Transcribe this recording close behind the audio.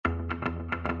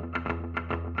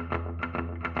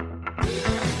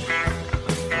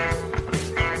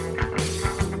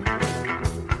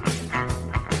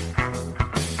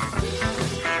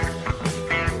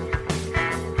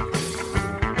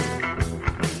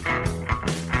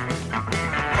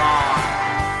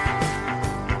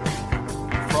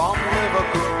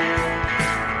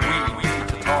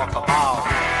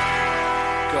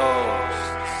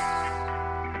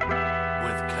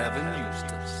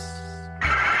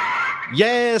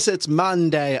Yes, it's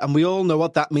Monday, and we all know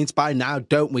what that means by now,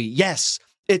 don't we? Yes,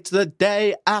 it's the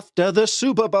day after the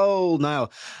Super Bowl. Now,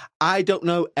 I don't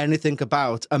know anything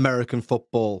about American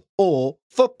football or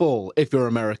football if you're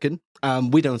American.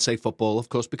 We don't say football, of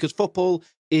course, because football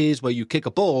is where you kick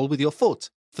a ball with your foot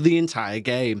for the entire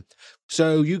game.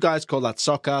 So you guys call that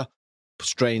soccer,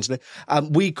 strangely.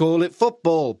 We call it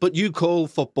football, but you call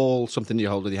football something you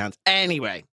hold with your hands.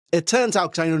 Anyway. It turns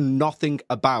out, because I know nothing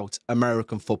about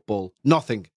American football,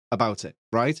 nothing about it,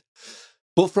 right?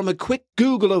 But from a quick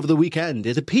Google over the weekend,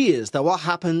 it appears that what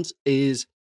happens is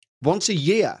once a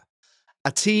year,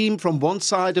 a team from one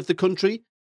side of the country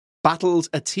battles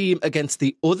a team against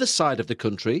the other side of the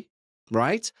country,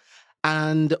 right?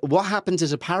 And what happens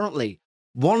is apparently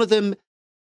one of them,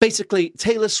 basically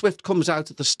Taylor Swift comes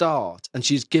out at the start and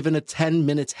she's given a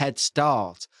 10-minute head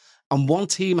start, and one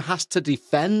team has to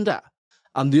defend her.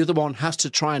 And the other one has to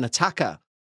try and attack her.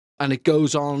 And it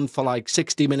goes on for like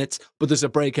 60 minutes, but there's a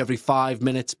break every 5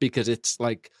 minutes because it's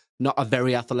like not a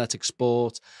very athletic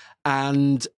sport.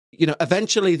 And, you know,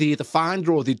 eventually they either find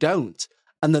her or they don't.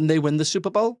 And then they win the Super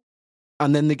Bowl.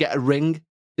 And then they get a ring.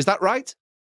 Is that right?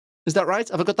 Is that right?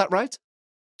 Have I got that right?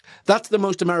 That's the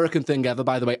most American thing ever,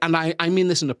 by the way. And I mean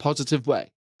this in a positive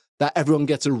way, that everyone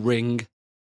gets a ring.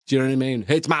 Do you know what I mean?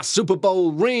 It's my Super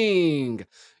Bowl ring.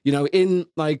 You know, in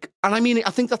like, and I mean, I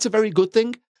think that's a very good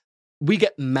thing. We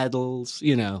get medals,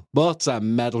 you know, what's a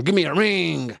medal? Give me a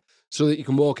ring. So that you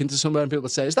can walk into somewhere and people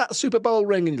say, is that a Super Bowl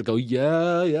ring? And you'll go,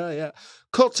 yeah.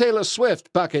 Caught Taylor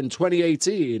Swift back in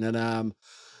 2018. And,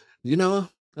 you know,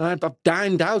 I've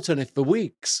dined out on it for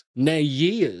weeks, nay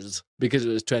years, because it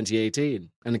was 2018.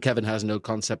 And Kevin has no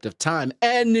concept of time.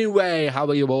 Anyway, how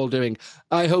are you all doing?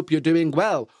 I hope you're doing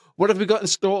well. What have we got in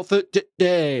store for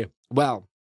today? Well,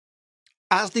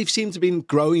 as they've seemed to be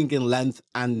growing in length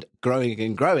and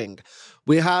growing,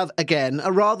 we have, again,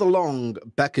 a rather long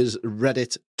Bekahs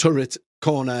Reddit Turret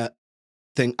Corner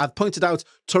thing. I've pointed out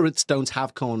turrets don't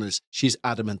have corners. She's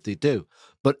adamant they do.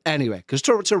 But anyway, because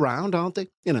turrets are round, aren't they?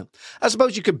 You know, I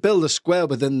suppose you could build a square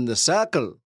within the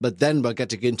circle, but then we're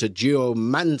getting into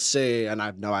geomancy, and I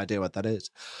have no idea what that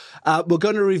is. We're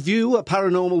going to review a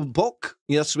paranormal book.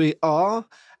 Yes, we are.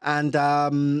 And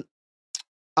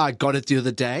I got it the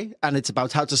other day, and it's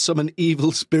about how to summon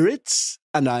evil spirits,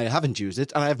 and I haven't used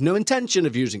it, and I have no intention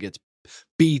of using it.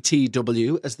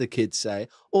 BTW, as the kids say.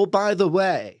 Or, by the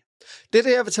way, did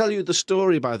I ever tell you the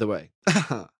story, by the way?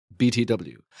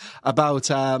 BTW. About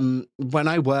when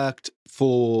I worked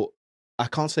for, I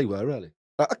can't say where, really.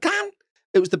 I can.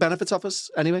 It was the benefits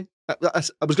office, anyway. I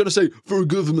was going to say, for a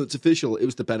government official, it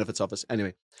was the benefits office,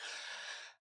 anyway.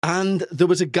 And there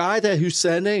was a guy there whose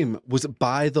surname was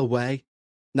By the Way.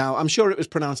 Now, I'm sure it was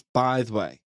pronounced by the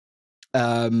way.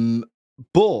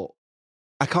 But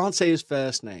I can't say his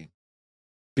first name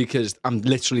because I'm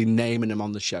literally naming him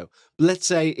on the show. Let's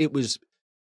say it was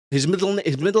his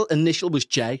middle initial was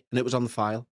J, and it was on the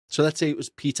file. So let's say it was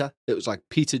Peter. It was like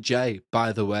Peter J,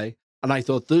 by the way. And I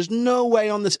thought, there's no way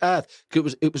on this earth.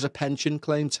 It was a pension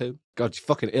claim too. God,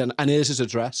 fucking, and here's his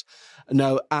address.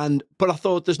 No, but I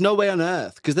thought, there's no way on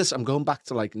earth, because I'm going back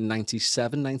to like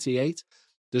 97, 98.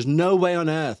 There's no way on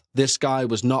earth this guy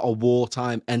was not a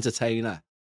wartime entertainer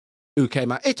who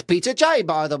came out, it's Peter J,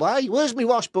 by the way. Where's me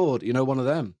washboard? You know, one of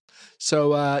them.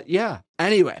 So, yeah.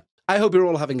 Anyway, I hope you're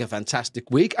all having a fantastic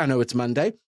week. I know it's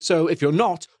Monday. So if you're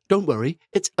not, don't worry,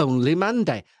 it's only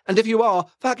Monday. And if you are,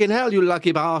 fucking hell, you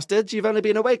lucky bastards, you've only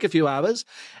been awake a few hours.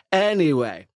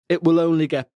 Anyway, it will only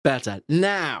get better.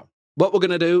 Now, what we're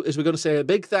going to do is we're going to say a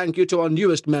big thank you to our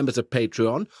newest members of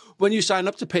Patreon. When you sign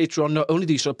up to Patreon, not only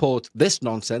do you support this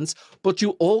nonsense, but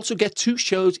you also get 2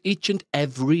 shows each and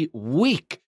every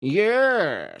week.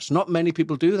 Yes, not many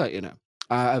people do that, you know.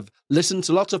 I've listened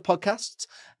to lots of podcasts,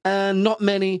 and not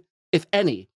many, if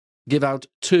any, give out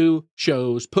 2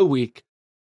 shows per week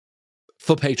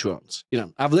for Patreons. You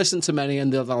know, I've listened to many,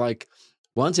 and they're like,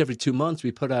 once every 2 months,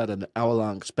 we put out an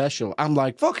hour-long special. I'm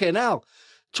like, fucking hell.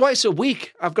 Twice a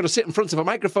week, I've got to sit in front of a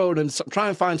microphone and try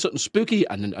and find something spooky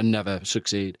and never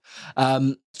succeed.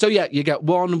 So yeah, you get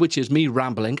one, which is me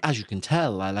rambling. As you can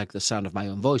tell, I like the sound of my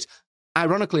own voice.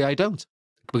 Ironically, I don't,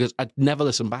 because I never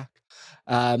listen back.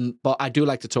 But I do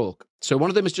like to talk. So one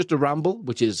of them is just a ramble,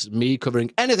 which is me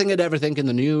covering anything and everything in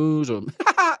the news or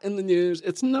in the news.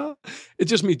 It's not. It's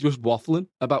just me just waffling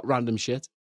about random shit.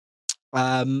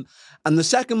 And the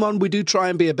second one, we do try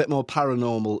and be a bit more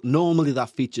paranormal. Normally that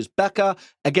features Bekah.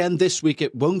 Again, this week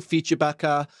it won't feature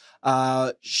Bekah.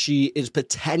 She is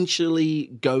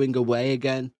potentially going away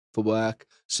again for work.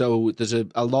 So there's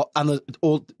a lot, and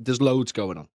there's loads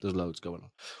going on. There's loads going on,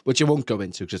 which I won't go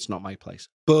into because it's not my place.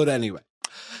 But anyway,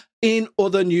 In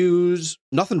other news,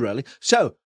 nothing really.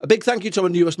 So, a big thank you to our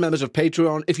newest members of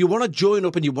Patreon. If you want to join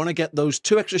up and you want to get those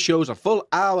 2 extra shows, a full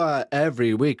hour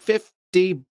every week,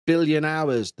 50 billion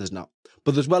hours, there's not.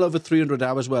 But there's well over 300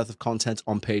 hours worth of content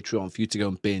on Patreon for you to go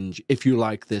and binge if you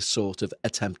like this sort of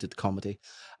attempted comedy.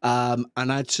 And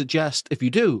I'd suggest if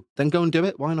you do, then go and do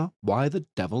it. Why not? Why the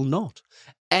devil not?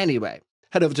 Anyway,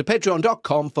 head over to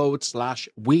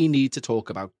patreon.com/we need to talk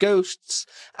about ghosts.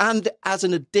 And as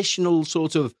an additional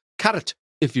sort of carrot,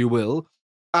 if you will,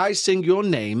 I sing your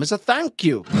name as a thank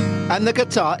you. And the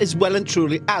guitar is well and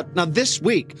truly out. Now, this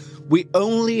week, we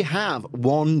only have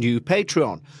one new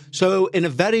Patreon. So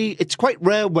it's quite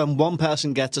rare when one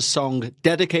person gets a song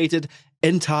dedicated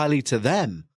entirely to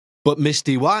them. But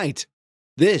Misty White,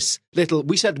 we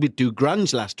said we'd do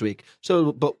grunge last week.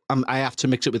 But I have to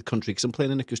mix it with country because I'm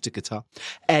playing an acoustic guitar.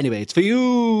 Anyway, it's for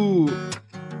you.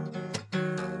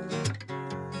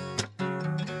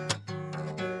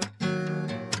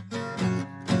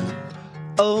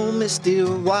 Oh, Misty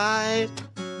White,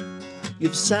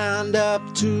 you've signed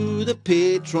up to the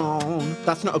Patreon.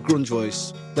 That's not a grunge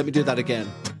voice. Let me do that again.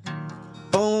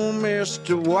 Oh,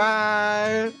 Mr.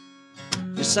 White,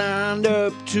 you signed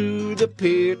up to the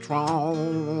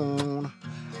Patreon.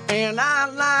 And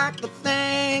I'd like to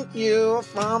thank you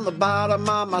from the bottom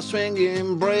of my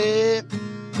swinging breath.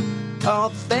 Oh,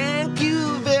 thank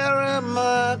you very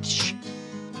much.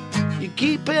 You're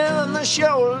keeping the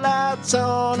show lights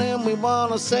on, and we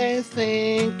want to say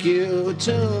thank you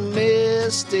to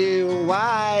Misty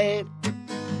White.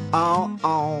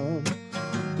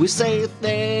 We say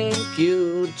thank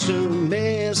you to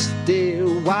Misty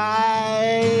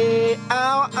White.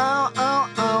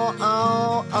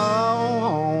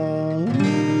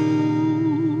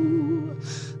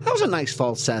 That was a nice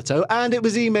falsetto, and it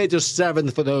was E major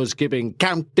 7th for those keeping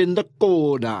count in the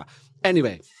corner.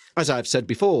 Anyway, as I've said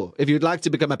before, if you'd like to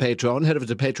become a patron, head over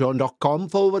to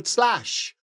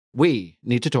patreon.com/we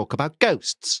need to talk about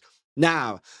ghosts.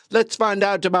 Now, let's find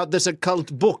out about this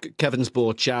occult book Kevin's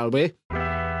bought, shall we?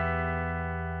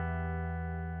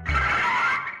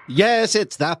 Yes,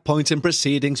 it's that point in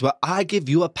proceedings where I give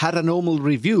you a paranormal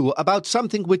review about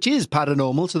something which is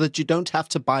paranormal so that you don't have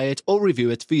to buy it or review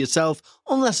it for yourself,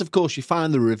 unless, of course, you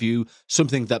find the review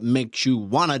something that makes you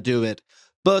want to do it.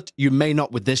 But you may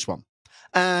not with this one.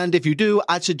 And if you do,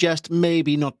 I'd suggest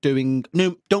maybe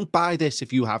don't buy this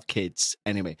if you have kids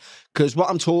anyway. Because what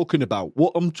I'm talking about,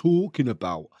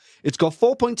 it's got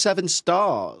 4.7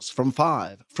 stars from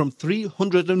 5 from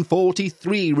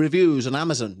 343 reviews on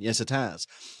Amazon. Yes, it has.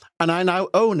 And I now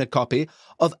own a copy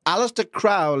of Aleister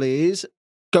Crowley's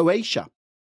Goetia.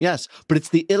 Yes, but it's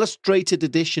the illustrated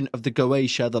edition of the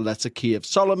Goetia, the Letter Key of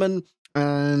Solomon.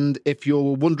 And if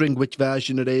you're wondering which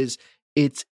version it is,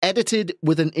 it's edited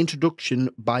with an introduction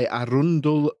by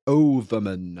Arundel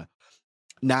Overman.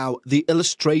 Now, the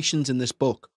illustrations in this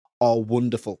book are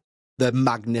wonderful. They're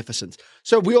magnificent.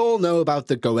 So we all know about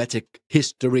the Goetic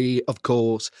history, of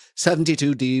course.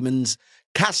 72 demons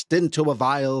cast into a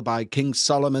vial by King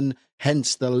Solomon,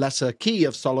 hence the Lesser Key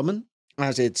of Solomon,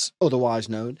 as it's otherwise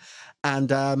known.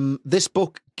 And this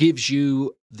book gives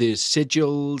you the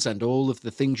sigils and all of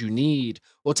the things you need,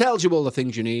 or tells you all the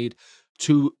things you need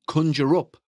to conjure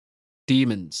up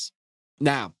demons.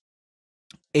 Now,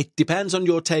 it depends on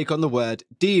your take on the word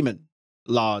demon,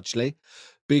 largely,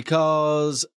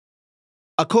 because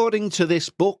according to this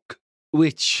book,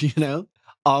 which,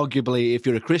 arguably, if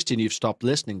you're a Christian, you've stopped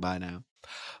listening by now,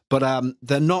 but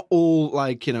they're not all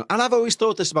like, and I've always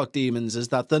thought this about demons, is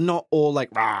that they're not all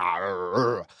like, rah, rah,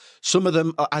 rah. Some of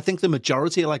them, I think the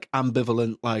majority are like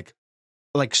ambivalent, like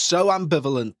so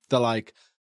ambivalent, they're like,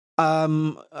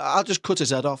 I'll just cut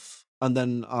his head off and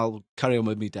then I'll carry on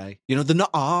with my day. They're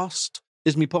not arsed,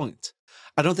 is my point.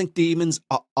 I don't think demons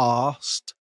are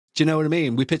arsed. Do you know what I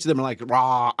mean? We picture them like,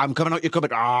 rah, I'm coming out, you're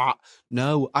coming, rah.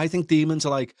 No, I think demons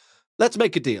are like, let's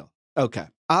make a deal. Okay,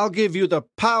 I'll give you the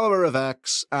power of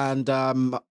X and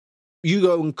you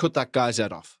go and cut that guy's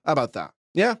head off. How about that?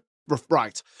 Yeah?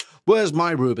 Right. Where's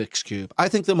my Rubik's Cube? I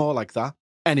think they're more like that.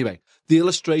 Anyway, the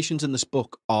illustrations in this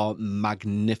book are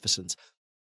magnificent.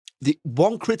 The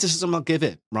one criticism I'll give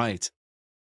it, right,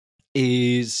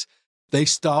 is they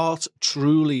start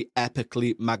truly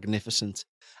epically magnificent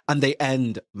and they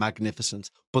end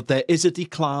magnificent, but there is a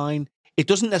decline. It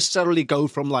doesn't necessarily go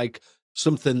from like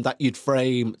something that you'd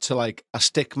frame to like a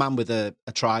stick man with a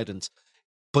trident,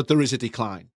 but there is a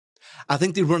decline. I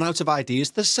think they run out of ideas.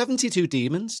 There's 72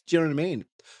 demons. Do you know what I mean?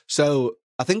 So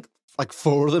I think like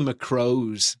 4 of them are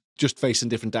crows just facing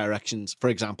different directions, for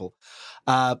example.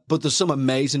 But there's some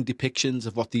amazing depictions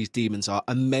of what these demons are.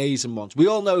 Amazing ones. We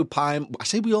all know I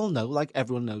say we all know, like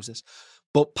everyone knows this.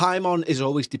 But Paimon is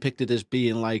always depicted as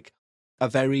being like a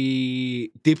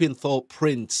very deep in thought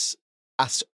prince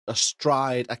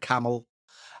astride a camel.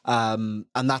 And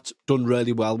that's done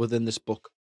really well within this book.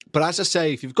 But as I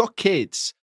say, if you've got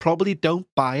kids, probably don't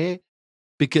buy it,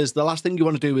 because the last thing you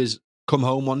want to do is come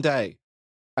home one day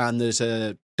and there's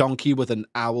a donkey with an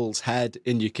owl's head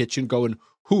in your kitchen going,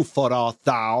 "Who for art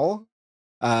thou?"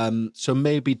 So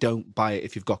maybe don't buy it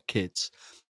if you've got kids.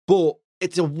 But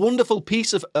it's a wonderful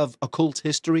piece of occult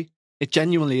history. It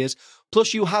genuinely is.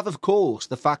 Plus, you have, of course,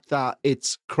 the fact that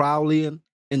it's Crowlian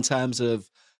in terms of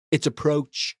its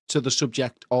approach to the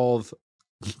subject of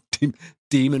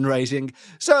demon raising.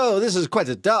 So this is quite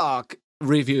a dark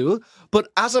review,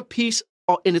 but as a piece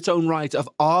in its own right of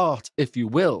art, if you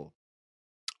will,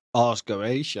 Ars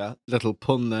Goetia, little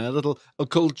pun there, little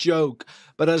occult joke,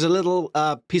 but as a little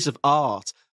piece of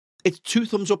art, it's 2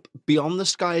 thumbs up beyond the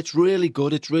sky. It's really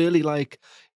good. It's really like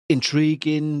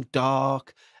intriguing,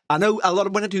 dark. I know a lot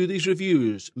of when I do these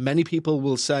reviews, many people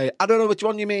will say, "I don't know which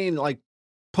one you mean, like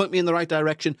point me in the right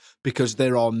direction," because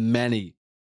there are many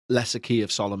Lesser Key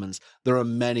of Solomon's. There are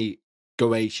many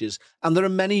Goetias, and there are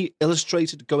many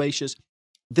illustrated Goetias.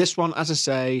 This one, as I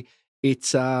say,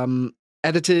 it's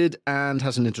edited and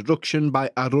has an introduction by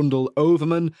Arundel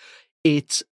Overman.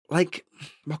 It's like,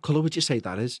 what colour would you say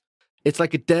that is? It's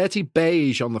like a dirty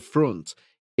beige on the front.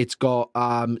 It's got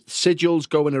sigils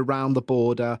going around the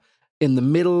border. In the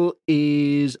middle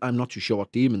is, I'm not too sure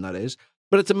what demon that is,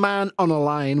 but it's a man on a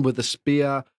lion with a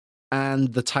spear,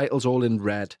 and the title's all in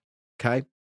red, okay?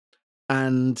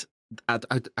 And I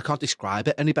can't describe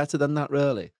it any better than that,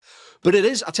 really. But it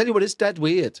is, I'll tell you what, it's dead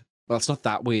weird. Well, it's not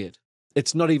that weird.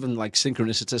 It's not even like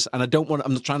synchronicitous, and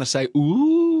I'm not trying to say,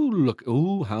 ooh, look,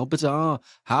 ooh, how bizarre,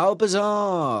 how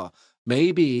bizarre.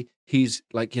 Maybe he's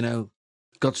like,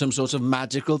 got some sort of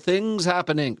magical things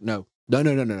happening. No.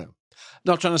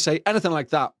 Not trying to say anything like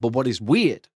that, but what is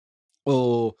weird,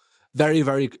 or very,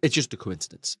 very, it's just a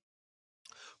coincidence.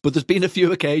 But there's been a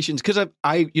few occasions, because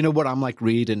I what I'm like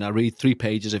reading, I read 3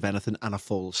 pages of anything and I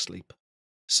fall asleep.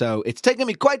 So it's taken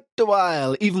me quite a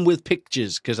while, even with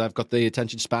pictures, because I've got the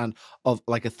attention span of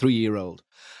like a 3-year-old.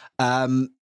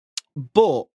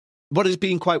 But what has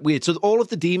been quite weird, so all of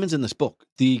the demons in this book,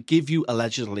 they give you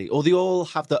allegedly, or they all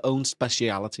have their own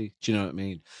speciality. Do you know what I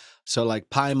mean? So like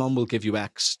Paimon will give you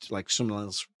X, like someone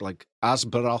else, like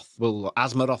Astaroth or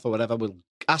whatever,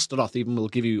 Astaroth even will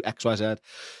give you X, Y, Z.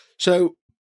 So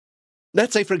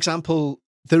let's say, for example,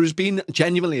 there has been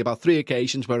genuinely about 3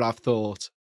 occasions where I've thought,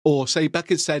 or say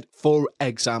Bekahs said, for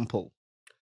example,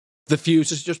 the fuse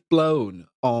has just blown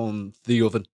on the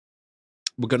oven.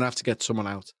 We're going to have to get someone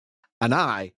out. And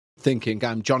I, thinking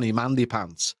I'm Johnny Mandy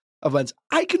Pants, I went,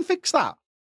 I can fix that.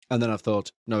 And then I've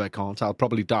thought, no, I can't. I'll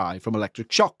probably die from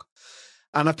electric shock.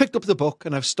 And I've picked up the book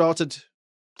and I've started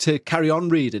to carry on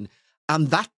reading. And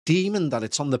that demon that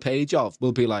it's on the page of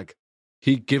will be like,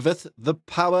 he giveth the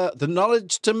power, the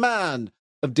knowledge to man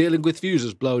of dealing with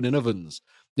fuses blown in ovens.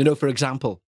 For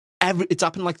example, it's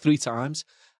happened like 3 times.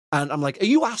 And I'm like, are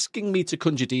you asking me to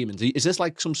conjure demons? Is this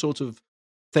like some sort of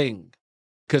thing?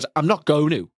 Because I'm not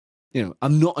going to.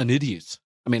 I'm not an idiot.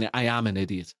 I mean, I am an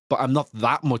idiot, but I'm not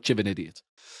that much of an idiot.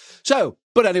 So,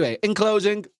 but anyway, in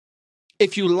closing,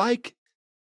 if you like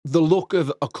the look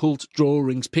of occult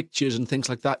drawings, pictures and things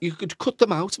like that, you could cut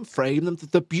them out and frame them.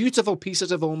 They're beautiful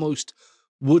pieces of almost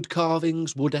wood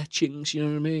carvings, wood etchings, you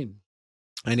know what I mean?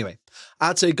 Anyway,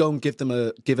 I'd say go and give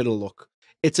it a look.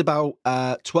 It's about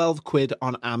 12 quid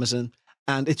on Amazon,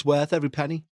 and it's worth every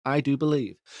penny, I do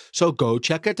believe. So go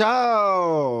check it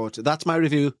out. That's my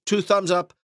review. 2 thumbs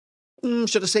up.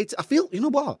 Should I say, I feel, you know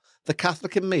what? The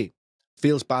Catholic in me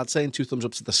feels bad saying 2 thumbs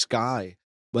up to the sky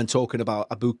when talking about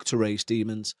a book to raise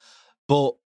demons.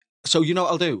 But, so you know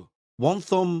what I'll do? 1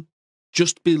 thumb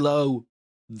just below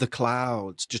the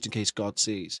clouds, just in case God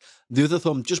sees. The other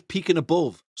thumb just peeking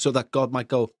above so that God might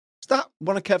go, is that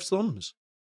one of Kev's thumbs?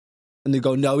 And they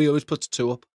go, no, he always puts 2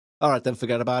 up. All right, then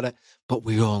forget about it. But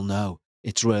we all know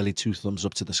it's really 2 thumbs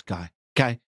up to the sky.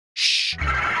 Okay? Shh.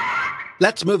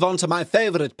 Let's move on to my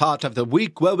favourite part of the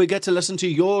week, where we get to listen to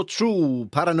your true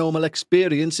paranormal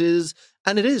experiences.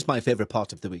 And it is my favourite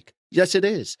part of the week. Yes, it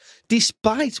is.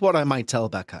 Despite what I might tell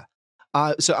Bekah.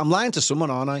 So I'm lying to someone,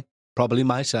 aren't I? Probably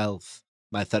myself,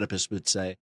 my therapist would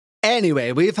say.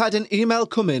 Anyway, we've had an email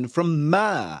come in from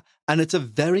Ma, and it's a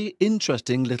very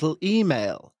interesting little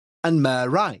email. And Ma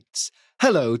writes,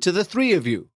 hello to the 3 of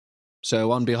you.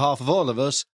 So on behalf of all of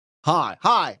us, hi.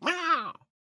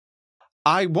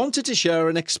 I wanted to share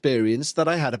an experience that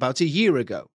I had about a year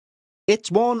ago. It's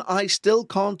one I still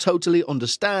can't totally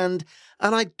understand,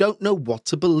 and I don't know what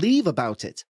to believe about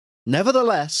it.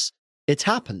 Nevertheless, it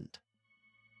happened.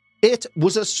 It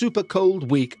was a super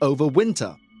cold week over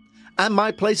winter, and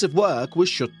my place of work was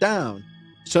shut down,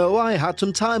 so I had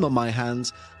some time on my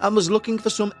hands and was looking for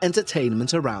some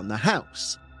entertainment around the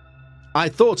house. I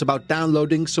thought about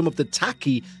downloading some of the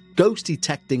tacky ghost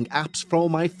detecting apps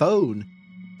from my phone,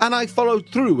 and I followed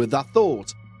through with that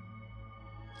thought.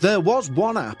 There was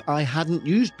one app I hadn't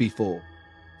used before,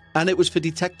 and it was for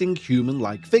detecting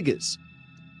human-like figures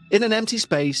in an empty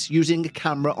space using a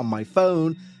camera on my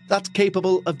phone that's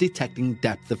capable of detecting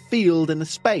depth of field in a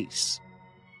space.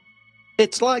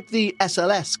 It's like the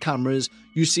SLS cameras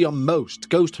you see on most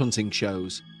ghost hunting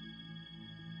shows.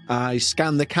 I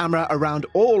scanned the camera around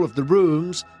all of the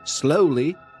rooms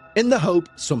slowly in the hope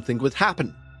something would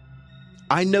happen.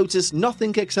 I noticed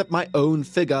nothing except my own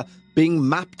figure being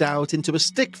mapped out into a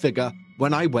stick figure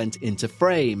when I went into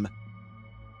frame.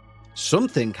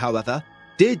 Something, however,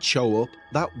 did show up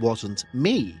that wasn't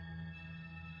me.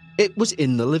 It was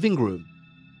in the living room.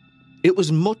 It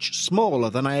was much smaller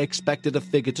than I expected a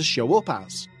figure to show up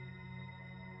as.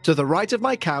 To the right of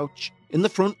my couch, in the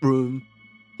front room,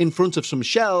 in front of some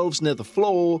shelves near the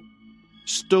floor,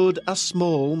 stood a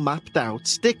small mapped-out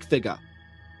stick figure.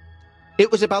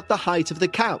 It was about the height of the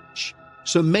couch,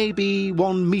 so maybe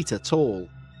 1 meter tall.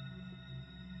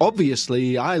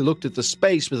 Obviously, I looked at the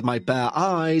space with my bare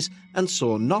eyes and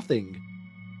saw nothing.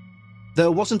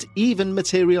 There wasn't even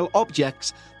material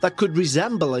objects that could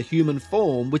resemble a human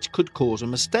form which could cause a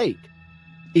mistake.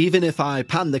 Even if I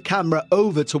panned the camera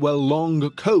over to where long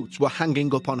coats were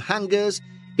hanging up on hangers,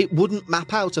 it wouldn't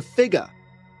map out a figure.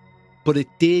 But it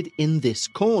did in this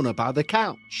corner by the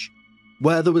couch,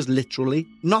 where there was literally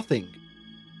nothing.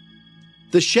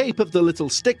 The shape of the little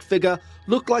stick figure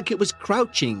looked like it was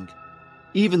crouching,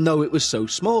 even though it was so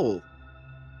small.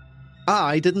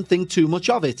 I didn't think too much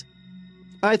of it.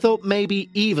 I thought maybe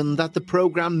even that the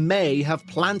program may have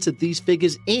planted these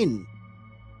figures in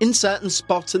certain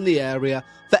spots in the area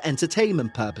for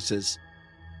entertainment purposes.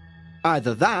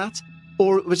 Either that,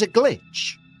 or it was a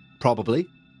glitch. Probably.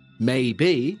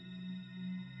 Maybe.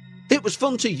 It was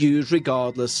fun to use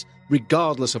regardless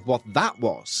of what that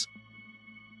was.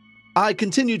 I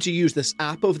continued to use this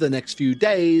app over the next few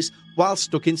days while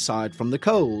stuck inside from the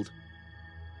cold.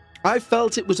 I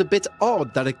felt it was a bit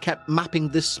odd that it kept mapping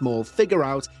this small figure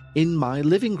out in my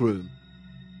living room.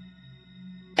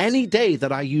 Any day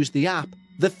that I used the app,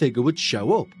 the figure would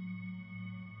show up.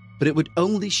 But it would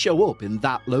only show up in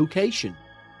that location.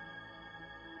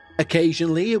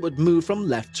 Occasionally it would move from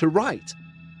left to right,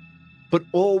 but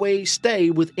always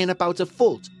stay within about a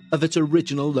foot of its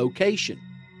original location.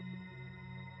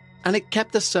 And it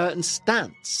kept a certain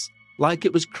stance, like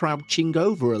it was crouching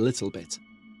over a little bit.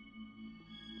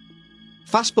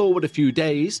 Fast forward a few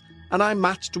days, and I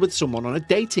matched with someone on a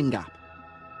dating app.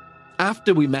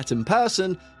 After we met in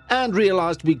person and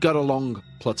realised we got along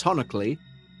platonically,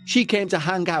 she came to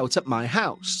hang out at my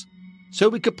house, so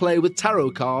we could play with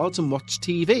tarot cards and watch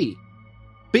TV.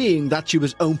 Being that she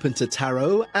was open to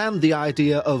tarot and the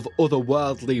idea of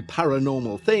otherworldly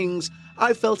paranormal things,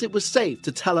 I felt it was safe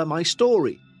to tell her my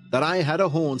story, that I had a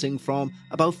haunting from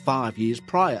about 5 years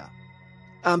prior.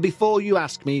 And before you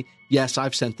ask me, yes,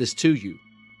 I've sent this to you.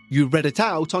 You read it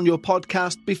out on your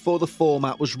podcast before the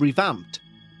format was revamped.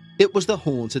 It was the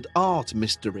Haunted Art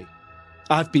Mystery.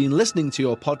 I've been listening to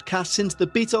your podcast since the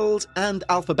Beatles and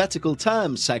alphabetical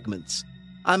terms segments.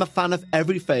 I'm a fan of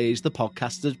every phase the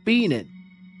podcast has been in.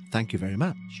 Thank you very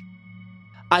much.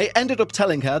 I ended up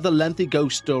telling her the lengthy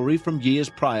ghost story from years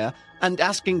prior and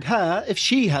asking her if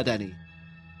she had any.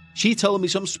 She told me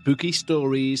some spooky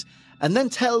stories and then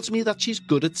tells me that she's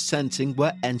good at sensing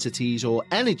where entities or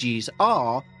energies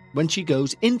are when she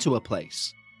goes into a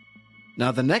place.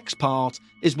 Now the next part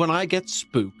is when I get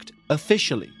spooked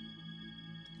officially.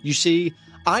 You see,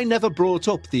 I never brought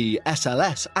up the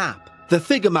SLS app, the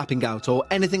figure mapping out or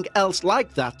anything else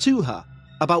like that to her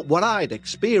about what I'd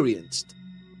experienced.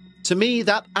 To me,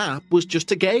 that app was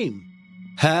just a game.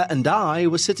 Her and I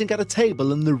were sitting at a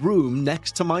table in the room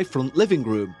next to my front living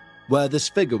room, where this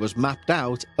figure was mapped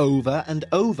out over and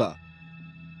over.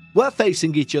 We're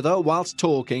facing each other whilst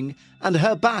talking, and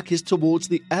her back is towards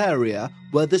the area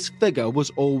where this figure was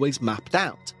always mapped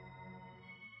out.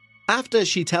 After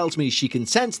she tells me she can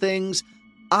sense things,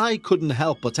 I couldn't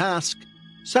help but ask,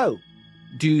 "So,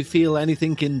 do you feel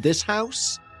anything in this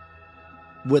house?"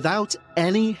 Without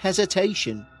any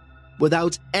hesitation,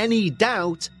 without any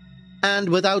doubt, and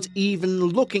without even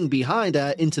looking behind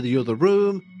her into the other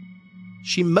room,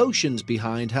 she motions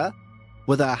behind her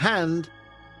with her hand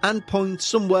and points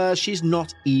somewhere she's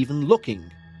not even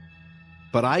looking.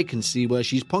 But I can see where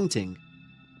she's pointing,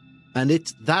 and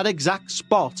it's that exact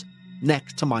spot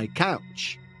next to my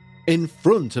couch, in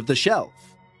front of the shelf.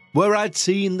 where I'd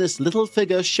seen this little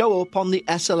figure show up on the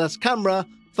SLS camera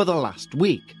for the last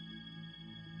week.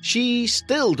 She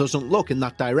still doesn't look in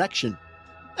that direction,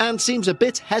 and seems a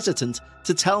bit hesitant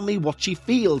to tell me what she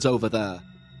feels over there,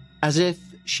 as if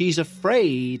she's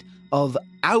afraid of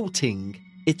outing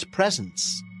its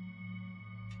presence.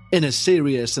 In a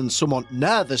serious and somewhat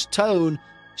nervous tone,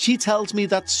 she tells me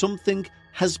that something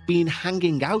has been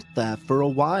hanging out there for a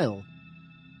while.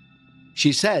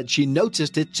 She said she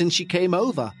noticed it since she came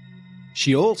over.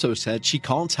 She also said she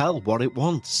can't tell what it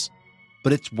wants,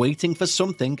 but it's waiting for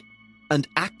something and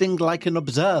acting like an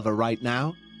observer right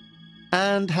now,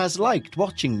 and has liked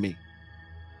watching me.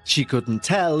 She couldn't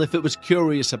tell if it was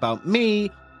curious about me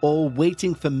or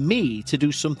waiting for me to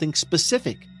do something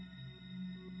specific.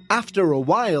 After a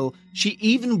while, she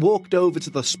even walked over to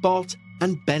the spot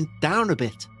and bent down a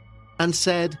bit and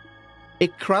said,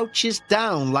 "It crouches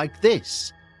down like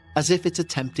this, as if it's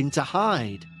attempting to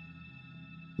hide."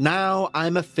 Now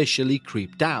I'm officially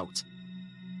creeped out.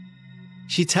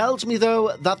 She tells me,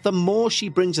 though, that the more she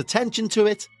brings attention to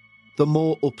it, the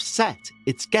more upset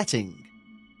it's getting,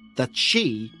 that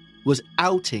she was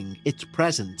outing its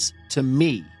presence to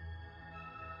me.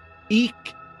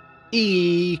 Eek,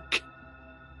 eek.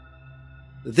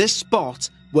 This spot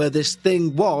where this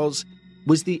thing was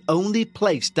the only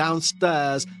place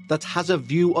downstairs that has a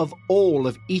view of all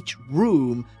of each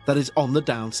room that is on the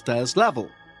downstairs level.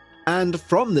 And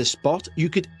from this spot, you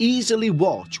could easily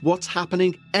watch what's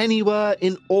happening anywhere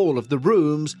in all of the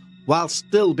rooms while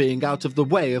still being out of the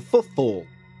way of footfall.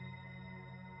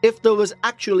 If there was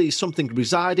actually something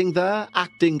residing there,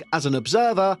 acting as an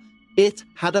observer, it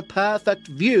had a perfect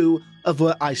view of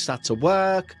where I sat to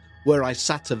work, where I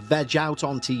sat to veg out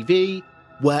on TV,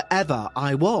 wherever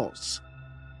I was.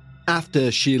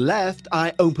 After she left,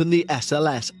 I opened the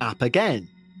SLS app again.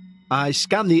 I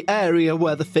scanned the area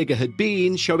where the figure had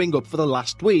been showing up for the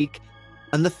last week,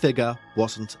 and the figure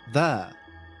wasn't there.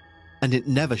 And it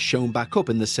never shone back up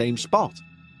in the same spot.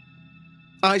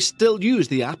 I still use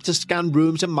the app to scan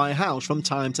rooms in my house from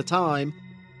time to time,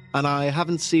 and I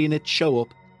haven't seen it show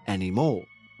up anymore.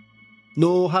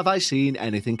 Nor have I seen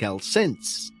anything else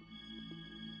since.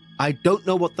 I don't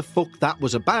know what the fuck that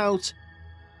was about,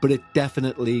 but it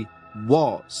definitely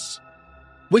was.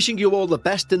 Wishing you all the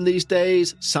best in these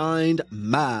days, signed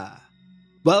Ma.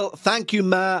 Well, thank you,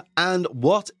 Ma, and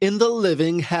what in the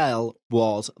living hell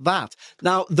was that?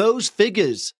 Now, those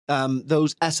figures,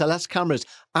 those SLS cameras,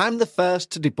 I'm the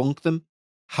first to debunk them.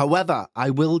 However, I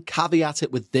will caveat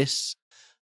it with this.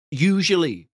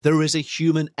 Usually, there is a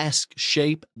human-esque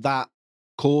shape that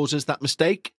causes that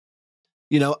mistake.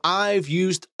 You know, I've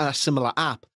used a similar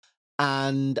app,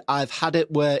 and I've had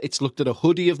it where it's looked at a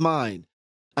hoodie of mine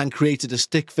and created a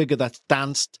stick figure that's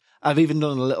danced. I've even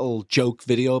done a little joke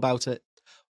video about it.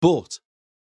 But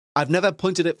I've never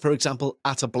pointed it, for example,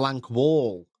 at a blank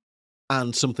wall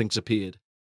and something's appeared.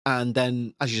 And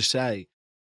then, as you say,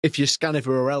 if you scan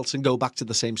everywhere else and go back to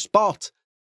the same spot,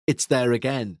 it's there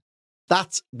again.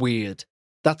 That's weird.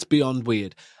 That's beyond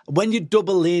weird. When you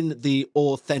double in the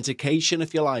authentication,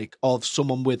 if you like, of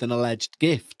someone with an alleged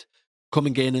gift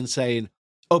coming in and saying,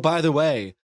 "Oh, by the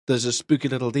way, there's a spooky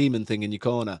little demon thing in your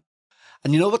corner."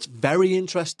 And you know what's very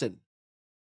interesting?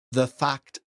 The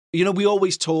fact, you know, we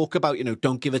always talk about, you know,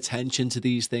 don't give attention to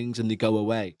these things and they go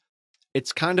away.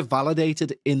 It's kind of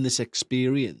validated in this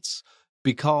experience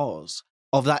because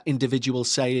of that individual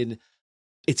saying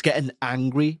it's getting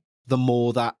angry the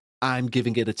more that I'm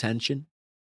giving it attention.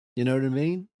 You know what I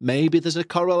mean? Maybe there's a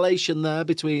correlation there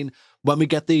between when we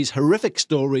get these horrific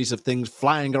stories of things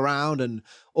flying around and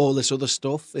all this other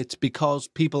stuff. It's because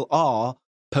people are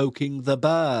poking the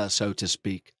bear, so to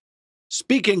speak.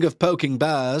 Speaking of poking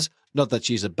bears, not that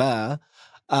she's a bear,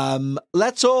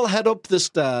 let's all head up the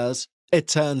stairs, it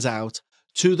turns out,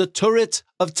 to the turret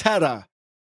of terror.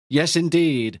 Yes,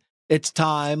 indeed, it's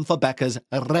time for Bekahs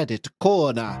Reddit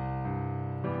Corner.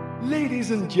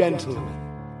 Ladies and gentlemen,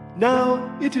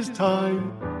 now it is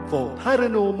time for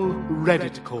Paranormal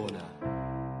Reddit Corner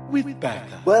with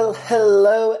Bekah. Well,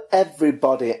 hello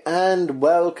everybody and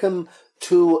welcome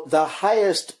to the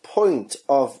highest point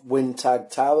of Wintag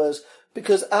Towers,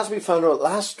 because as we found out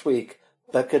last week,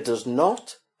 Bekah does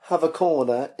not have a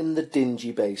corner in the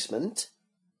dingy basement.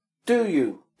 Do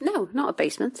you? No, not a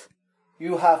basement.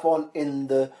 You have one in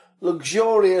the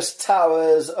luxurious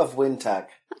towers of Wintag.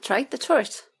 That's right, the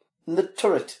turret. In the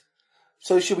turret.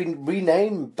 So should we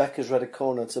rename Bekahs Reddit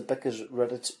Corner to Bekahs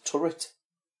Reddit Turret?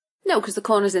 No, because the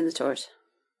corner's in the turret.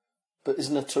 But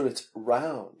isn't a turret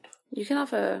round? You can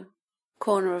have a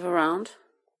corner of a round.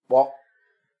 What?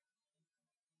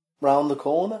 Round the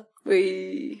corner?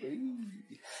 Wee.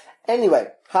 Anyway,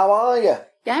 how are you?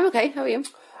 Yeah, I'm okay. How are you?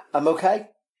 I'm okay.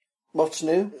 What's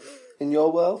new in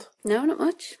your world? No, not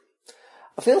much.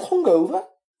 I feel hungover.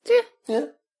 Do you? Yeah.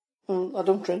 I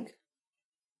don't drink.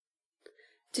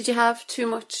 Did you have too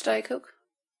much Diet Coke?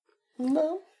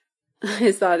 No.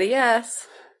 Is that a yes?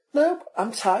 No,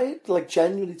 I'm tired, like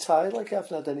genuinely tired, like I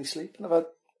haven't had any sleep, and I've had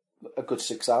a good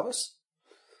 6 hours.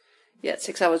 Yeah,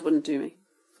 6 hours wouldn't do me.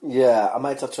 Yeah, I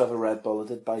might have to have a Red Bull. I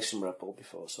did buy some Red Bull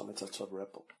before, so I might have to have a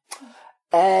Red Bull.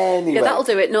 Anyway. Yeah, that'll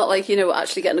do it. Not like,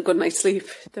 actually getting a good night's sleep.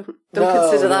 Don't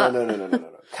consider that. No.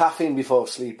 Caffeine before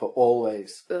sleep,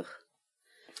 always. Ugh.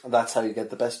 And that's how you get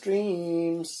the best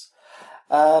dreams.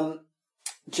 Do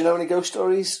you know any ghost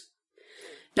stories?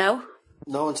 No.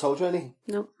 No one told you any?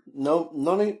 No. No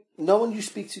one you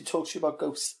speak to talks to you about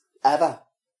ghosts ever.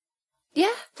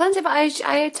 Yeah, plenty, but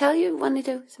I tell you when they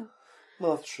do. So.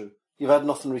 Well, that's true. You've had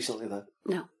nothing recently then?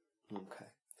 No. Okay.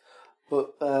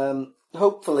 But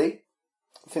hopefully,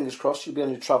 fingers crossed, you'll be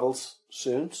on your travels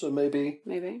soon, so maybe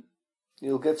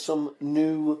you'll get some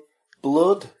new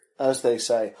blood, as they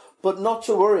say. But not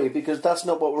to worry, because that's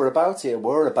not what we're about here.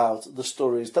 We're about the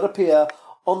stories that appear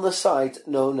on the site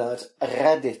known as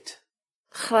Reddit.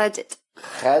 Reddit.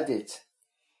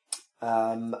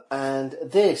 And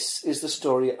this is the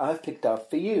story I've picked out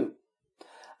for you.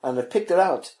 And I've picked it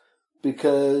out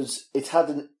because it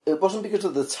wasn't because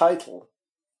of the title,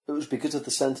 it was because of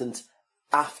the sentence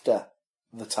after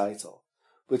the title,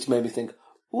 which made me think,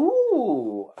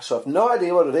 ooh, so I've no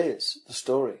idea what it is, the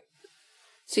story.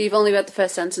 So you've only read the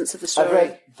first sentence of the story? I've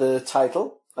read the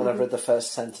title and I've read the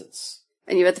first sentence.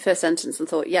 And you read the first sentence and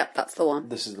thought, yep, that's the one.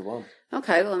 This is the one.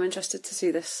 Okay, well, I'm interested to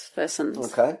see this first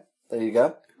sentence. Okay, there you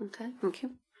go. Okay, thank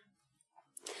you.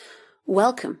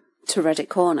 Welcome to Reddit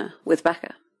Corner with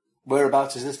Becca.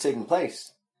 Whereabouts is this taking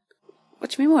place? What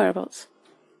do you mean whereabouts?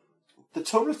 The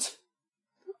turret.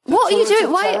 What are you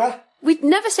doing? Why? Why? We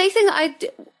never say things.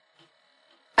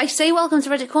 I say welcome to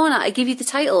Reddit Corner. I give you the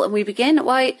title and we begin.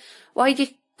 Why are you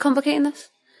complicating this?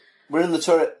 We're in the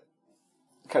turret.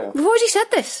 Carry on. We've already said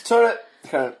this. Turret.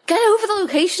 Carry on. Get over the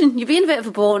location. You're being a bit of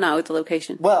a bore now with the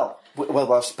location. Well,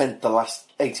 I've spent the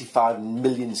last 85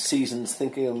 million seasons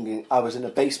thinking I was in a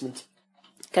basement.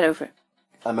 Get over it.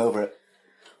 I'm over it.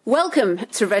 Welcome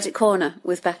to Reddit Corner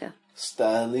with Becca.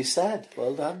 Sternly said.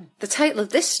 Well done. The title of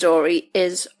this story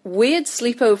is Weird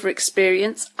Sleepover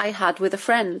Experience I Had with a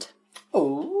Friend.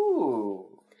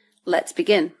 Ooh. Let's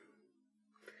begin.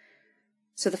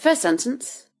 So the first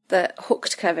sentence that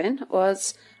hooked Kevin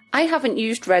was, I haven't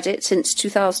used Reddit since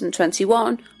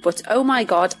 2021, but oh my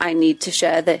god, I need to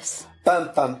share this.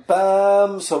 Bum, bum,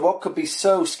 bum. So what could be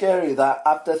so scary that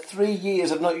after 3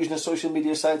 years of not using a social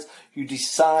media site, you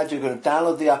decide you're going to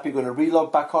download the app, you're going to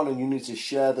relog back on, and you need to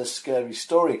share this scary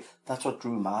story. That's what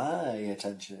drew my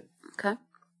attention. Okay.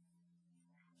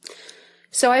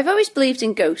 So I've always believed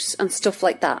in ghosts and stuff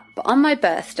like that, but on my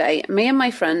birthday, me and my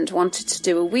friend wanted to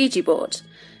do a Ouija board.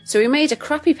 So we made a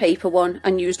crappy paper one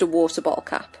and used a water bottle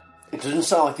cap. It doesn't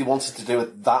sound like they wanted to do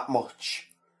it that much.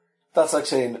 That's like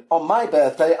saying, on my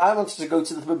birthday, I wanted to go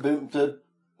to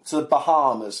the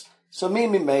Bahamas. So me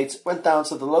and my mates went down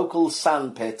to the local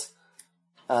sand pit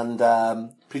and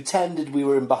pretended we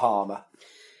were in Bahama.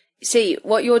 See,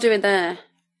 what you're doing there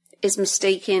is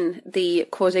mistaking the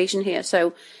causation here.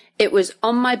 So it was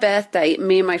on my birthday,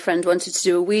 me and my friend wanted to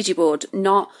do a Ouija board,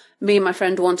 not me and my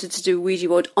friend wanted to do a Ouija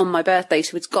board on my birthday.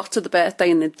 So it's got to the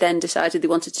birthday and they then decided they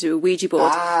wanted to do a Ouija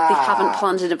board. They haven't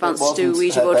planned in advance to do a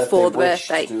Ouija board for the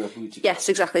birthday. Yes,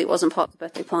 exactly. It wasn't part of the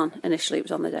birthday plan. Initially, it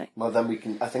was on the day. Well,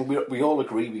 then I think we all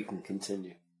agree we can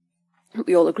continue.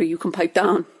 We all agree you can pipe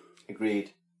down.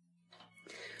 Agreed.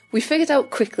 We figured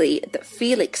out quickly that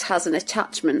Felix has an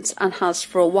attachment and has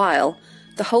for a while.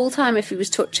 The whole time if he was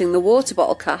touching the water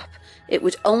bottle cap, it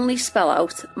would only spell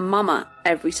out Mama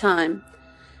every time.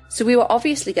 So we were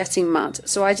obviously getting mad,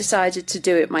 so I decided to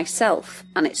do it myself,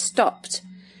 and it stopped.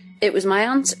 It was my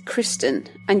Aunt Kristen,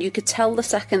 and you could tell the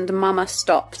second Mama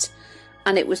stopped.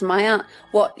 And it was my aunt.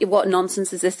 What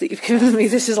nonsense is this that you've given me?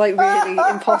 This is like really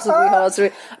impossibly hard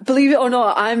to believe it or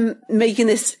not. I'm making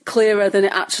this clearer than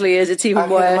it actually is. It's even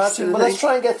worse. Well, let's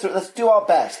try and get through it. Let's do our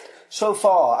best. So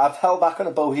far, I've held back on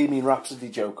a Bohemian Rhapsody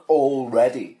joke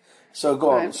already. So go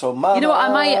on. So, Mama. You know what?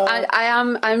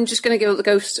 I'm just going to go with the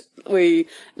ghost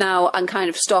now and kind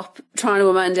of stop trying to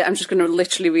amend it. I'm just going to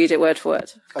literally read it word for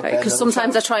word. Okay? Because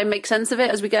sometimes I try and make sense of it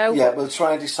as we go. Yeah, we'll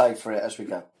try and decipher it as we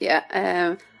go.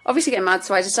 Yeah. Obviously getting mad,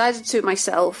 so I decided to do it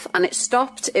myself, and it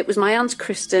stopped. It was my Aunt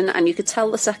Kristen, and you could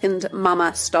tell the second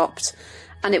Mama stopped.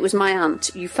 And it was my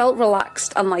aunt. You felt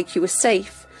relaxed and like you were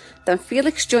safe. Then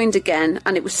Felix joined again,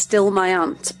 and it was still my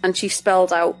aunt, and she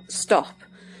spelled out stop.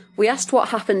 We asked what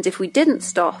happened if we didn't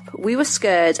stop. We were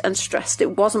scared and stressed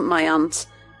it wasn't my aunt.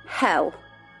 hell.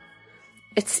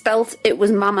 It spelt it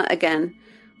was Mama again.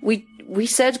 We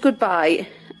said goodbye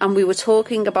and we were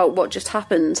talking about what just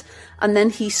happened, and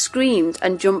then he screamed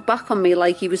and jumped back on me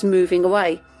like he was moving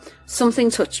away.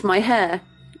 Something touched my hair.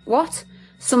 What?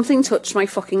 Something touched my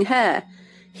fucking hair.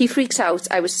 He freaks out.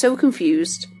 I was so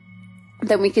confused.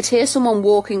 Then we could hear someone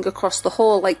walking across the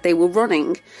hall like they were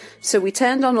running, so we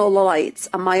turned on all the lights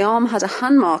and my arm had a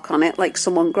hand mark on it like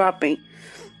someone grabbed me.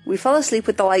 We fell asleep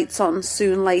with the lights on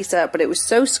soon later, but it was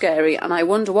so scary and I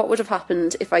wonder what would have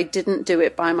happened if I didn't do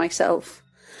it by myself.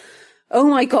 Oh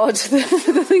my god,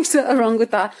 the things that are wrong with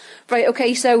that. Right,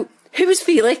 okay, so who was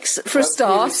Felix for a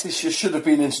start? Felix should have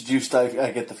been introduced,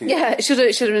 I get the feeling. Yeah, it should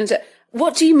have been.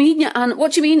 What do you mean your aunt?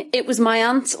 What do you mean it was my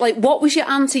aunt? Like, what was your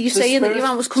aunt? Are you saying that your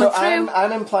aunt was coming through?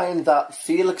 I'm implying that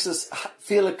Felix,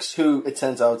 who it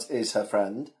turns out is her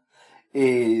friend,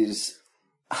 has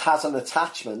an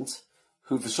attachment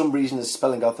who for some reason is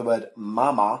spelling out the word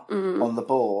mama on the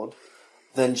board.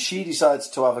 Then she decides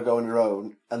to have a go on her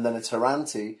own, and then it's her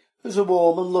auntie, who's a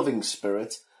warm and loving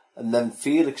spirit, and then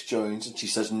Felix joins and she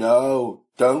says, no,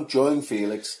 don't join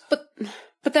Felix.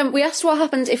 But then we asked what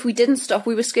happened if we didn't stop.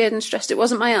 We were scared and stressed. It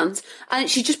wasn't my aunt. And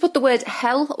she just put the word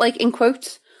hell, like, in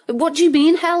quotes. Like, what do you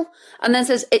mean, hell? And then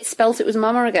says, it spelt it was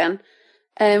Mama again.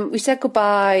 We said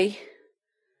goodbye.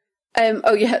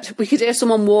 Oh, yeah, we could hear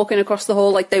someone walking across the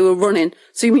hall like they were running.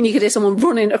 So you mean you could hear someone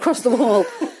running across the hall?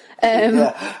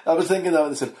 Yeah, I was thinking that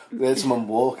when they said, we heard someone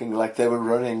walking like they were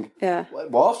running. Yeah.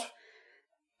 What?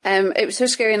 It was so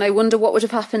scary, and I wonder what would have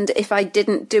happened if I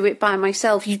didn't do it by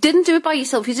myself. You didn't do it by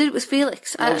yourself, you did it with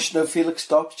Felix. No, Felix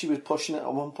stopped. She was pushing it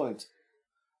at one point.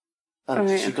 And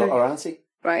she got her auntie.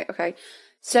 Right, okay.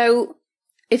 So,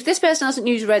 if this person hasn't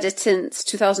used Reddit since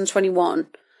 2021,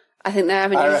 I think they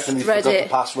haven't used Reddit. I reckon they forgot the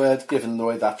password, given the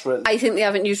way that's written. I think they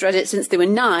haven't used Reddit since they were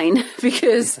 9,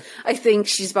 because I think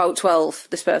she's about 12,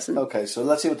 this person. Okay, so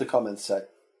let's see what the comments say.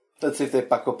 Let's see if they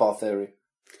back up our theory.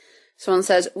 Someone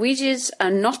says, Ouijas are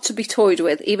not to be toyed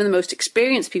with. Even the most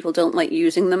experienced people don't like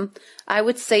using them. I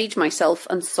would sage myself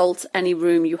and salt any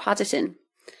room you had it in.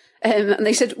 And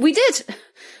they said, we did.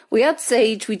 We had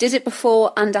sage, we did it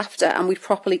before and after, and we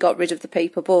properly got rid of the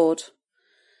paper board.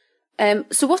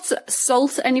 So what's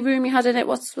salt any room you had in it?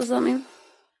 What does that mean?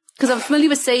 Because I'm familiar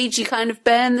with sage, you kind of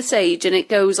burn the sage and it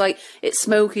goes like, it's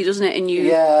smoky, doesn't it? And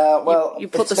you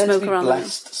put the smoke around it.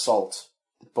 Blessed salt.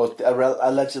 But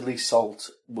allegedly salt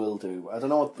will do. I don't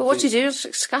know what... But what do you do?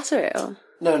 Just scatter it? Or?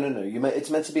 No. It's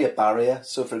meant to be a barrier.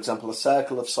 So, for example, a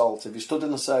circle of salt. If you stood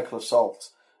in a circle of salt,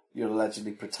 you're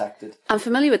allegedly protected. I'm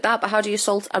familiar with that, but how do you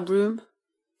salt a room?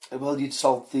 Well, you'd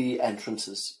salt the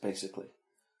entrances, basically.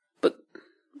 But...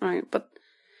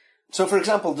 So, for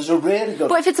example, there's a really good...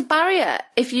 But if it's a barrier,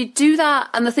 if you do that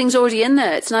and the thing's already in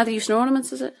there, it's neither use nor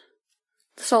ornaments, is it?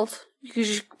 The salt. You're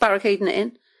just barricading it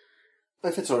in.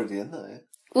 If it's already in there, yeah.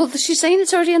 Well, she's saying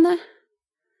it's already in there.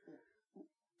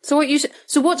 So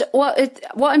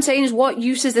what I'm saying is, what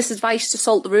use is this advice to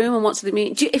salt the room, and what's the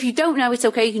mean? If you don't know, it's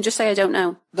okay. You can just say I don't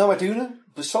know. No, I do know.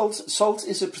 But salt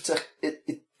is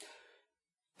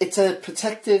it's a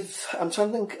protective. I'm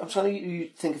trying to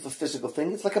think of a physical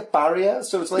thing. It's like a barrier.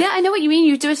 So it's like, yeah, I know what you mean.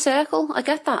 You do a circle. I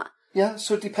get that. Yeah.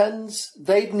 So it depends.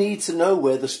 They'd need to know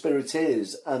where the spirit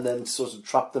is, and then sort of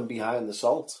trap them behind the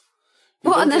salt.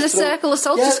 What, and then a circle of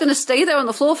salt's just going to stay there on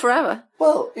the floor forever?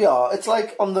 Well, yeah, it's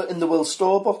like in the Will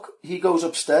Storr book, he goes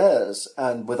upstairs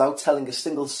and without telling a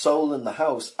single soul in the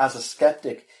house, as a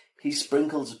skeptic, he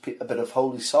sprinkles a bit of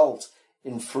holy salt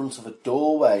in front of a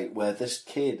doorway where this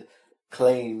kid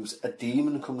claims a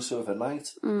demon comes through at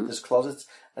night, this closet,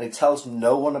 and he tells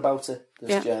no one about it,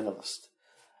 this journalist.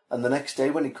 And the next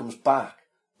day when he comes back,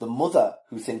 the mother,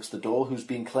 who's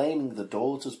been claiming the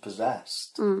daughter's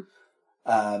possessed...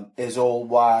 is all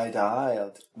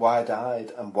wide-eyed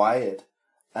and wired.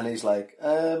 And he's like,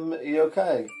 are you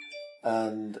okay?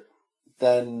 And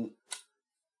then...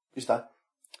 Who's that?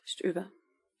 Struve.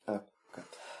 Oh, okay.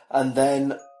 And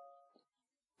then...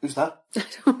 Who's that? I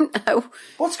don't know.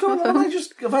 What's going on? Have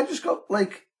I just got,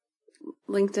 like...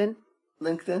 LinkedIn?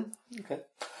 Okay.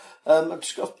 I've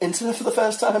just got internet for the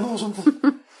first time or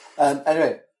something.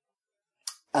 Anyway.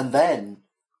 And then...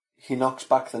 he knocks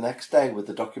back the next day with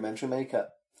the documentary maker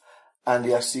and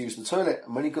he has to use the toilet.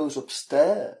 And when he goes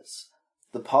upstairs,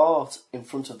 the part in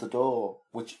front of the door,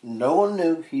 which no one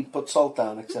knew he'd put salt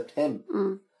down except him,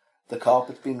 the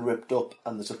carpet's been ripped up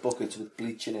and there's a bucket with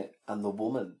bleach in it, and the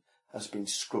woman has been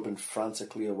scrubbing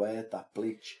frantically away at that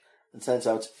bleach. And turns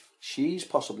out she's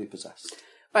possibly possessed.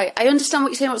 Right, I understand what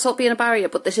you're saying about salt being a barrier,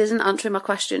 but this isn't answering my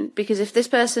question. Because if this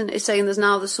person is saying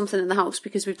there's something in the house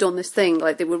because we've done this thing,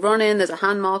 like they were running, there's a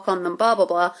hand mark on them, blah, blah,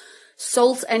 blah.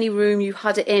 salt any room you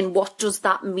had it in. What does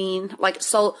that mean? Like,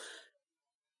 salt...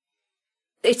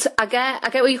 I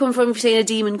get where you're coming from if you're saying a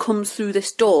demon comes through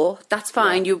this door. That's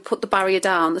fine. You put the barrier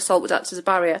down. The salt would act as a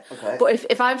barrier. Okay. But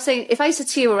if I said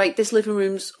to you, right, this living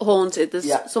room's haunted,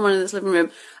 there's someone in this living room,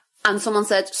 and someone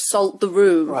said, salt the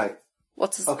room. Right.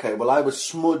 Okay, well, I would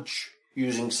smudge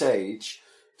using sage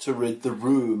to rid the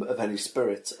room of any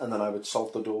spirit, and then I would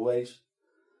salt the doorways.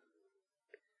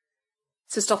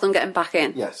 To stop them getting back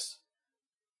in? Yes.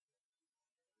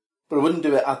 But I wouldn't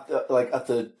do it at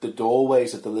the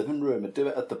doorways of the living room. I'd do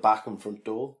it at the back and front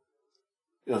door.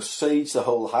 You know, sage the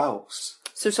whole house.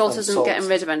 So salt isn't getting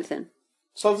rid of anything?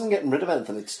 Salt isn't getting rid of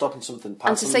anything. It's stopping something passing.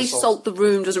 And to say salt the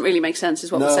room doesn't really make sense,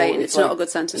 is what we're saying. It's not a good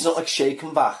sentence. It's not like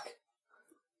shaking back.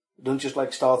 Don't just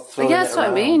like start throwing it around. That's what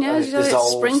I mean, yeah. You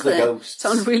dissolves sprinkling the it. ghosts.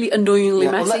 Sounds really annoyingly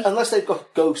messy. Unless they've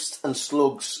got ghosts and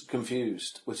slugs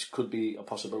confused, which could be a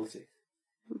possibility.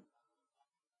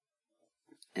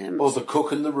 Or the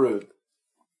cook in the room.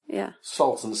 Yeah.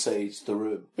 Salt and sage the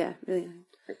room. Yeah, really.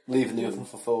 Leaving the oven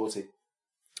for 40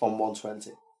 on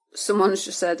 120. Someone's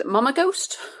just said, Mama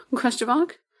Ghost? Question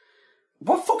mark.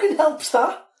 What fucking helps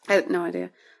that? I have no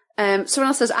idea. Someone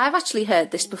else says, I've actually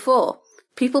heard this before.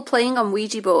 People playing on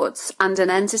Ouija boards and an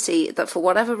entity that for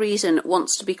whatever reason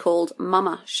wants to be called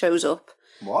Mama shows up.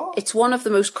 What? It's one of the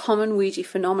most common Ouija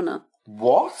phenomena.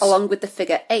 What? Along with the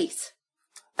figure 8.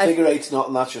 Figure 8's not,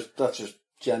 and that's just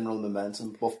general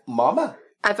momentum. But Mama?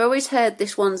 I've always heard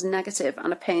this one's negative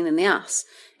and a pain in the ass.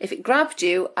 If it grabbed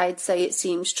you, I'd say it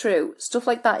seems true. Stuff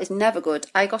like that is never good.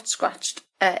 I got scratched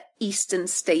at Eastern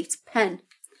State Pen.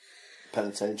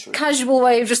 Penitentiary. Casual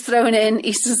way of just throwing in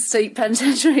Eastern State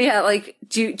Penitentiary. Yeah, like,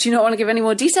 do you not want to give any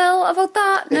more detail about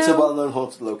that? No? It's a well-known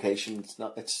haunted location. It's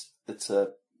not. It's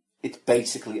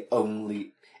basically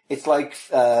only. It's like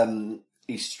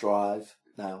East Drive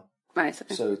now. Right.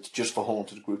 Okay. So it's just for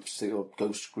haunted groups or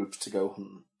ghost groups to go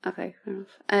hunting. Okay, fair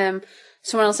enough.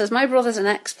 Someone else says, my brother's an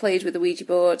ex played with the Ouija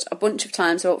board a bunch of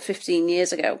times about 15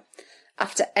 years ago.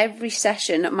 After every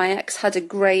session, my ex had a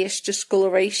greyish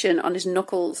discoloration on his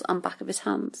knuckles and back of his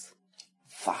hands.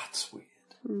 That's weird.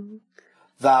 Mm-hmm.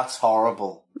 That's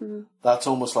horrible. Mm-hmm. That's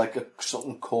almost like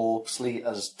something corpsely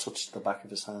has touched the back of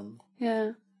his hand.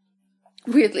 Yeah.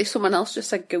 Weirdly, someone else just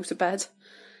said, go to bed.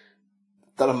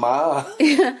 That a ma.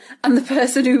 Yeah, and the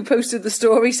person who posted the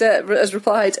story has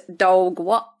replied, dog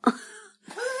what?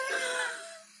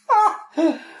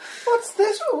 What's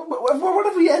this? What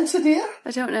have we entered here?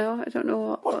 I don't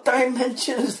know. What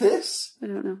dimension is this? I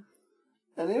don't know.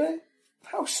 Anyway,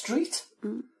 house street.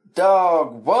 Mm.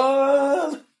 Dog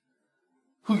what?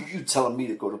 Who you telling me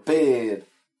to go to bed?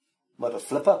 Mother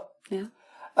flipper. Yeah.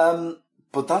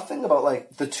 But that thing about,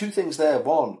 like, the two things there,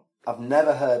 one, I've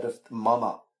never heard of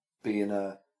Mama being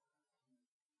a...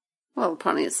 Well,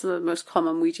 apparently it's the most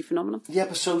common Ouija phenomenon. Yeah,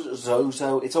 but so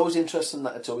Zozo. It's always interesting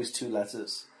that it's always two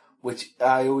letters, which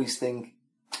I always think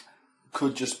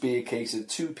could just be a case of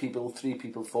 2 people, 3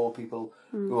 people, 4 people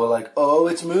who are like, oh,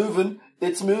 it's moving.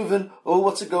 Oh,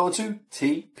 what's it going to?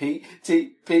 T, P,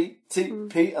 T, P, T,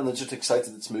 P. And they're just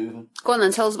excited it's moving. Go on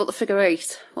then, tell us about the figure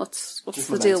 8. What's the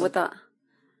momentum. deal with that?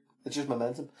 It's just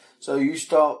momentum. So you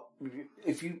start...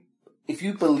 If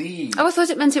you believe... Oh, I thought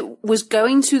it meant it was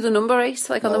going to the number 8,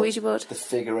 like on the Ouija board. The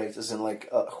figure 8 is in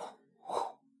like...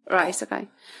 Right, okay.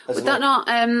 Would that not...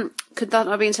 could that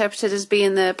not be interpreted as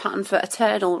being the pattern for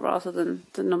eternal rather than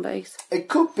the number 8? It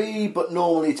could be, but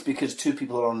normally it's because 2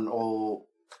 people are on... Or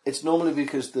it's normally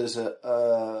because there's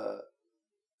a...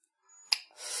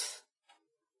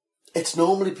 It's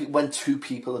normally when 2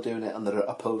 people are doing it and they're at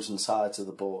opposing sides of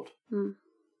the board. Mm.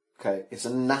 Okay, it's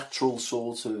a natural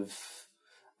sort of...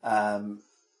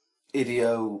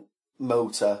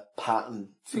 idiomotor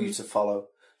pattern for you to follow.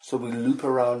 So we loop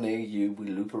around near you, we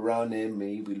loop around near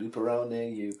me, we loop around near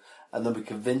you, and then we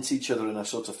convince each other in a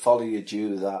sort of follow your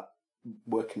due that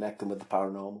we're connecting with the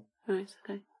paranormal. Right,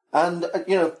 okay. And,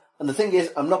 and the thing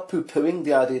is, I'm not poo-pooing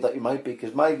the idea that you might be,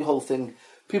 because my whole thing,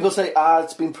 people say,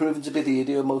 it's been proven to be the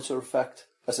idiomotor effect,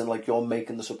 as in like you're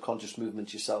making the subconscious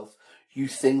movement yourself. You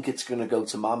think it's going to go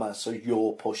to Mama, so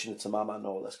you're pushing it to Mama and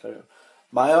all this kind of...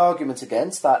 My argument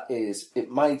against that is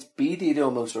it might be the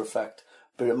idiomotor effect,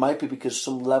 but it might be because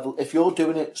some level, if you're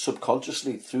doing it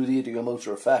subconsciously through the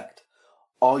idiomotor effect,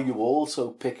 are you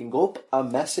also picking up a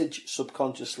message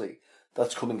subconsciously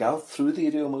that's coming out through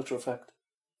the idiomotor effect?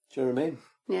 Do you know what I mean?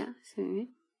 Yeah, I see what you mean.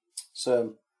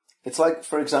 So it's like,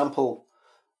 for example,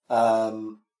 I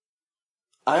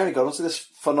only got into this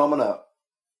phenomena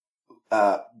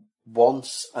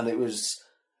once, and it was...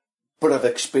 But I've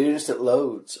experienced it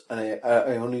loads, and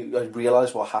I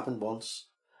realised what happened once.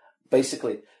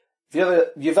 Basically,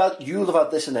 You'll have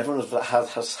had this, and everyone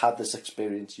has had this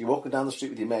experience. You're walking down the street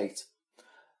with your mate,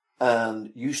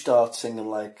 and you start singing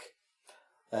like,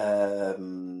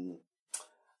 "Oh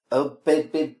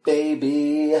baby,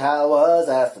 baby, how was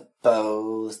I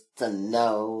supposed to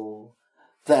know?"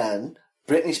 Then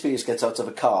Britney Spears gets out of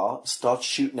a car, starts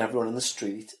shooting everyone in the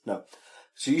street. No,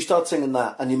 so you start singing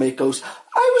that, and your mate goes,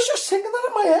 "I was just singing that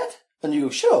in my head," and you go,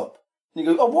 "Shut up." And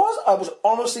you go, I was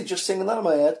honestly just singing that in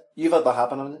my head. You've had that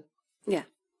happen, haven't you? Yeah.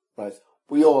 Right.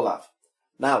 We all have.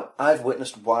 Now, I've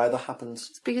witnessed why that happens.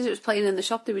 It's because it was playing in the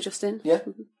shop they were just in. Yeah.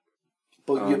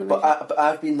 But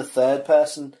I've been the third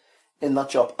person in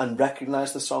that shop and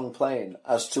recognised the song playing,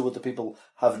 as two other people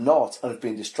have not, and have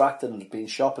been distracted and have been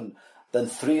shopping. Then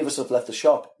three of us have left the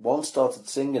shop. One started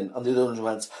singing, and the other one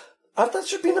went, "That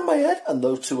should have been in my head." And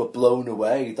those two were blown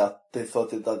away that they thought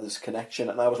that this connection.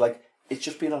 And I was like, "It's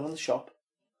just been on in the shop."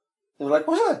 They were like,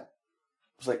 "Was it?" I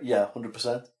was like, "Yeah,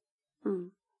 100%.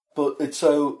 But it's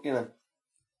so,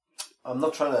 I'm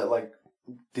not trying to like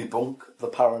debunk the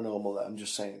paranormal there. I'm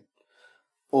just saying,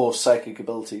 or psychic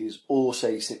abilities, or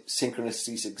say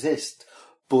synchronicities exist.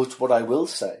 But what I will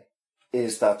say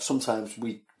is that sometimes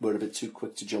we're a bit too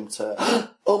quick to jump to,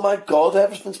 "Oh my God,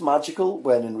 everything's magical,"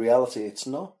 when in reality it's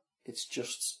not. It's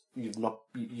just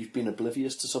you've been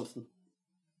oblivious to something.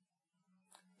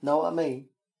 Know what I mean?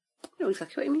 I know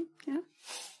exactly what you mean. Yeah.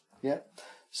 Yeah.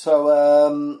 So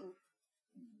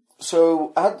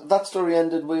that story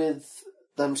ended with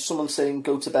someone saying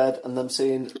 "go to bed" and them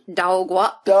saying Dog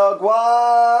what? "Dog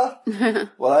what?"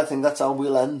 Well, I think that's how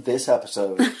we'll end this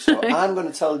episode. So I'm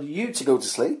going to tell you to go to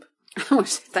sleep. I want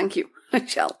to say thank you. I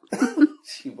shall.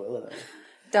 She will.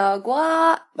 Dog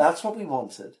what? That's what we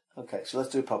wanted. Okay, so let's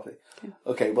do it properly.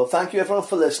 Okay, well, thank you everyone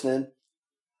for listening.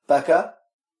 Becca?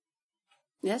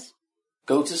 Yes?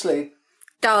 Go to sleep.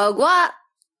 Dog what?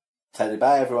 Tell you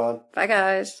bye, everyone. Bye,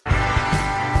 guys.